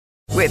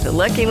With the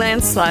Lucky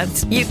Land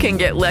Slots, you can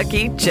get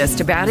lucky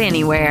just about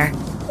anywhere.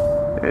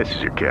 This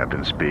is your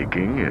captain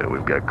speaking.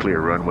 We've got clear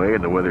runway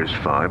and the weather's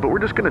fine, but we're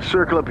just going to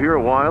circle up here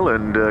a while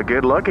and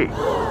get lucky.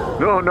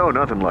 No,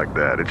 nothing like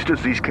that. It's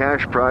just these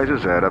cash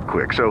prizes add up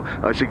quick. So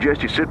I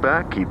suggest you sit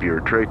back, keep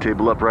your tray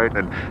table upright,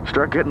 and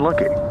start getting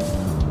lucky.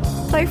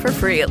 Play for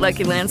free at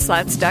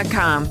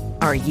LuckyLandSlots.com.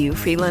 Are you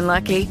feeling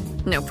lucky?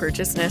 No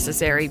purchase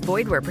necessary.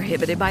 Void where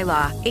prohibited by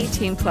law.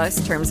 18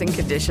 plus terms and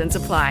conditions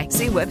apply.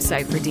 See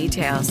website for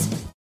details.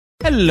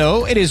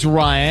 Hello, it is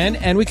Ryan,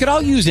 and we could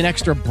all use an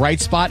extra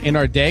bright spot in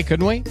our day,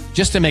 couldn't we?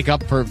 Just to make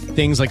up for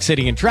things like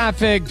sitting in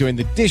traffic, doing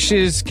the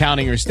dishes,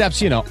 counting your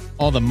steps,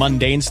 all the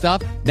mundane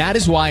stuff. That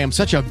is why I'm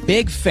such a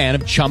big fan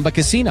of Chumba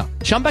Casino.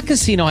 Chumba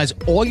Casino has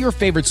all your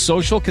favorite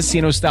social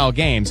casino-style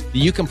games that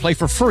you can play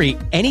for free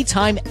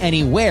anytime,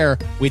 anywhere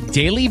with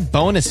daily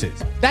bonuses.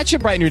 That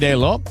should brighten your day a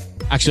little.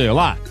 Actually, a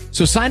lot.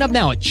 So sign up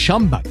now at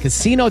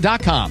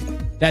ChumbaCasino.com.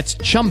 That's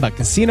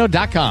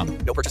ChumbaCasino.com.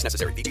 No purchase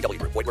necessary. VGW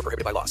Group. Void where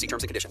prohibited by law. See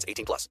terms and conditions.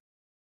 18 plus.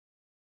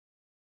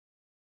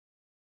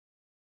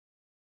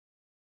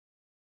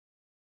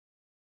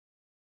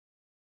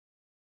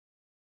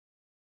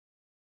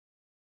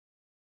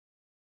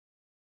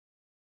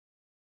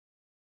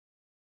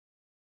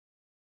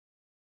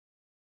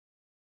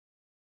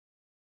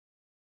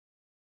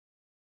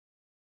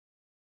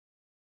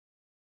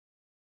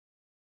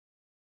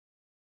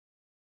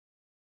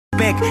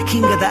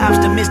 King of the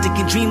optimistic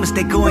and dreamers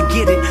that go and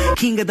get it.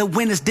 King of the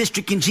winners,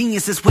 district and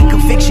geniuses with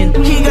conviction.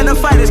 King of the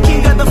fighters,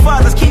 king of the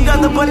fathers, king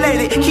of the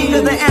belated, king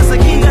of the answer,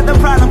 king of the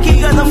problem,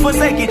 king of the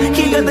forsaken,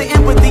 king of the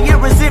empathy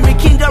and resentment,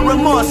 king of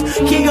remorse,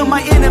 king of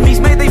my enemies,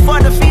 may they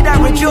fall defeat, I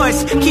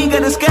rejoice. King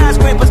of the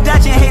skyscrapers,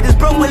 dodging haters,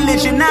 broke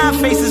religion, nine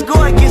faces,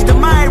 go against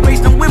them, I erase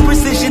them with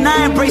precision,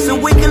 I embrace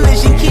them with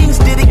collision. Kings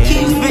did it,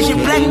 king's vision,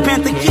 Black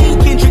Panther, King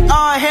Kendrick,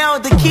 all hail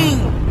the king.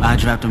 I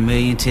dropped a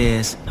million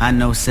tears, I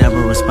know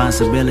several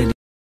responsibilities.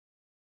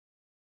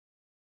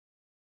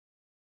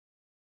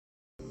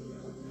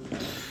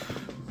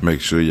 Make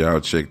sure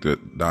y'all check the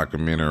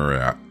documentary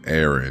out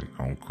airing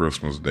on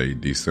Christmas Day,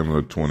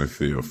 December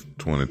 25th,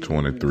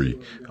 2023,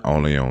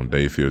 only on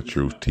Dayfield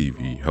Truth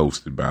TV,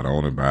 hosted by the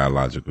only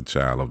biological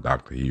child of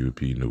Dr. Huey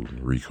P. Newton,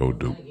 Rico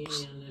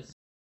Dukes.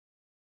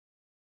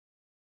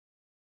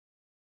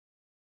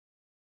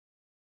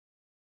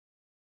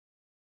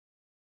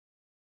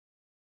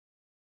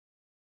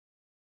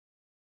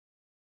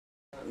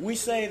 We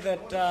say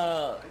that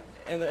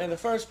in the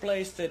first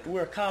place that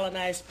we're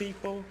colonized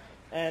people.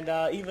 And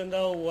even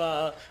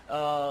though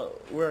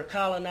we're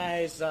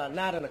colonized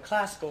not in a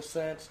classical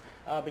sense,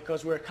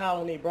 because we're a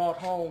colony brought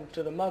home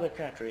to the mother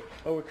country,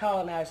 but we're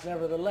colonized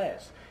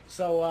nevertheless.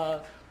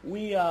 So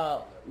we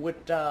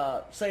would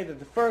say that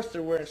the first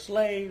that we're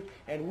enslaved,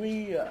 and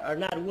we are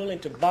not willing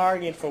to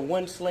bargain for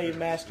one slave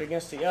master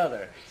against the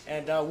other.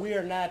 And we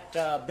are not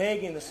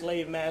begging the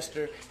slave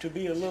master to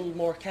be a little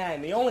more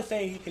kind. The only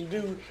thing he can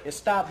do is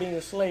stop being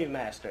a slave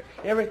master.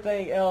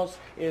 Everything else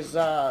is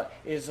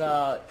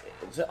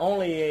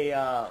only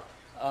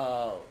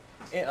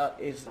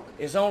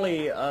is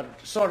only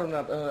sort of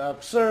an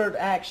absurd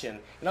action.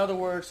 In other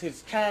words,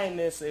 his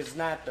kindness is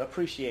not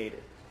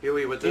appreciated.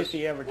 Huey, with this, if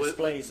he ever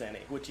displays any,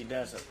 which he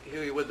doesn't.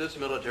 Huey, with this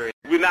military...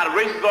 We're not a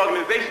racist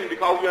organization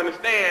because we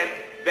understand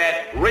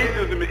that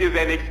racism is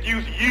an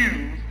excuse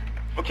used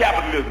for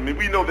capitalism. And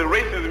we know that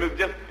racism is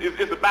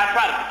just a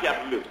byproduct of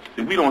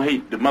capitalism. We don't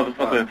hate the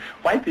motherfucking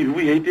white people,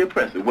 we hate the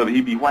oppressor, whether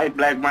he be white,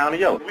 black, brown, or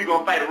yellow. We're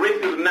going to fight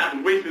racism,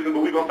 not with racism,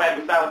 but we're going to fight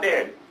with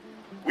solidarity.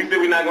 We say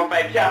we're not going to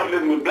fight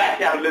capitalism with black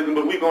capitalism,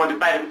 but we're going to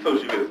fight it with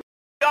socialism.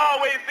 We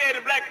always said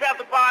the Black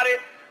Panther Party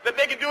that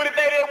they can do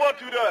anything they want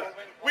to us.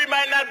 We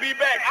might not be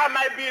back. I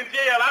might be in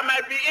jail. I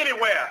might be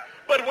anywhere.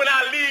 But when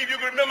I leave, you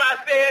can remember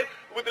I said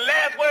with the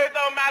last words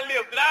on my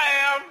lips that I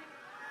am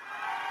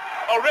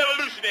a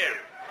revolutionary.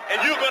 And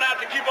you're going to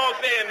have to keep on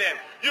saying that.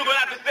 You're going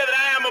to have to say that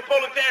I am a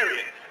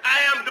proletarian. I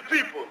am the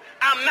people.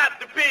 I'm not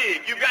the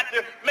pig. You've got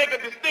to make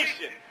a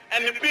distinction.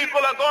 And the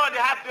people are going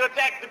to have to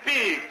attack the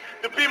pig.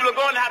 The people are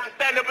going to have to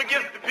stand up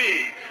against the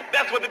pig.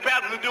 That's what the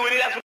Panthers are doing.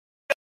 That's what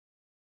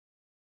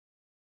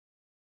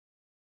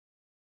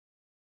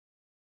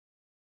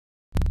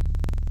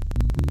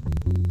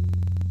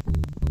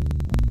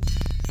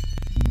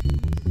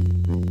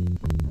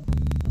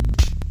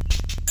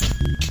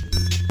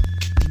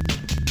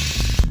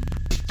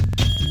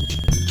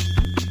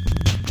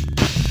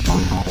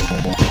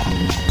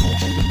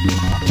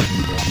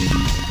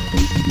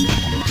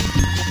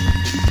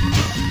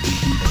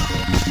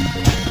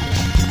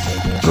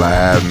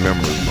Live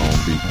members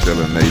gonna be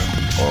telling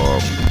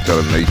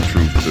they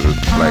truth to the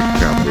Black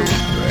Panther,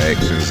 the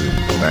actions and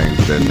things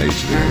of that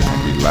nature. They're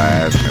gonna be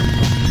live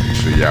members. Make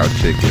sure y'all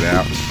check it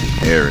out.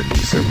 Airing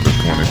December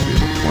 25th,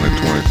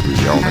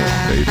 2023 on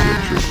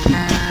Dayfield Truth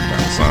by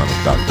the son of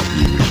Dr.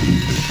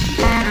 Huey.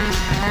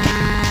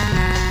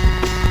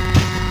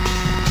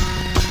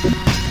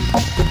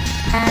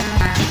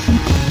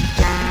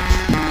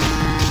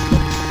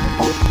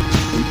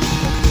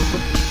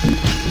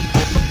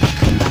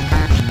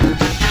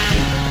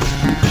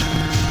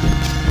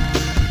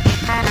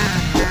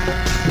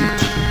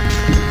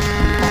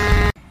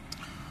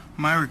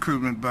 My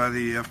recruitment by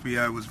the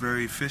FBI was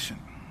very efficient,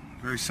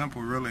 very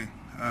simple, really.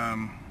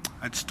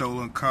 I'd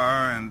stolen a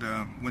car and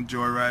went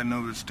joyriding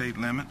over the state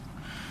limit,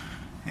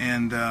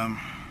 and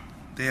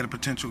they had a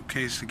potential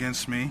case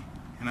against me,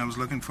 and I was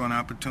looking for an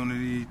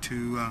opportunity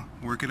to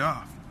work it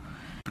off.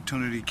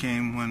 Opportunity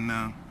came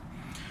when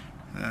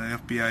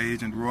FBI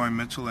agent Roy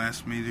Mitchell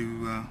asked me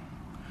to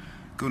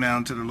go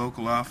down to the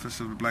local office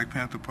of the Black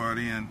Panther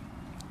Party and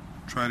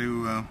try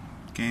to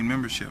gain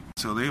membership.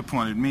 So they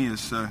appointed me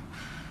as a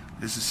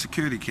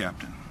security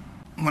captain.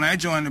 When I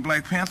joined the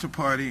Black Panther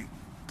Party,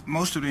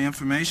 most of the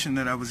information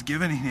that I was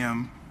giving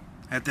him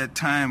at that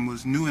time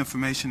was new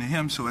information to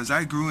him. So as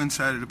I grew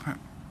inside of the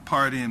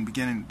party and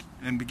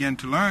began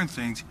to learn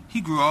things,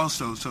 he grew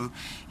also. So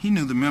he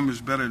knew the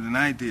members better than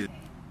I did.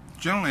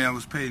 Generally, I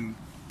was paid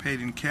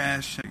in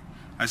cash.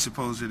 I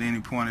suppose at any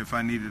point if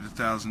I needed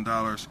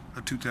 $1,000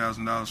 or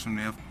 $2,000 from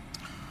the FBI.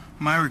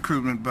 My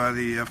recruitment by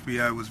the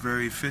FBI was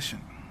very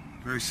efficient,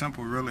 very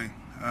simple, really.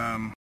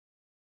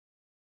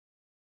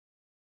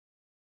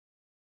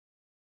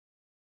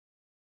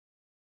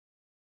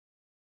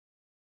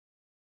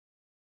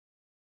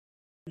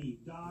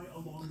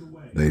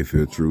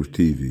 Dayfield Truth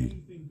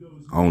TV,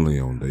 only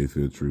on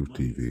Dayfield Truth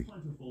TV,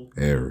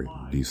 airing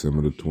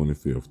December the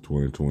 25th,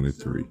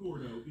 2023,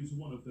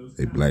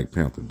 a Black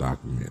Panther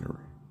documentary.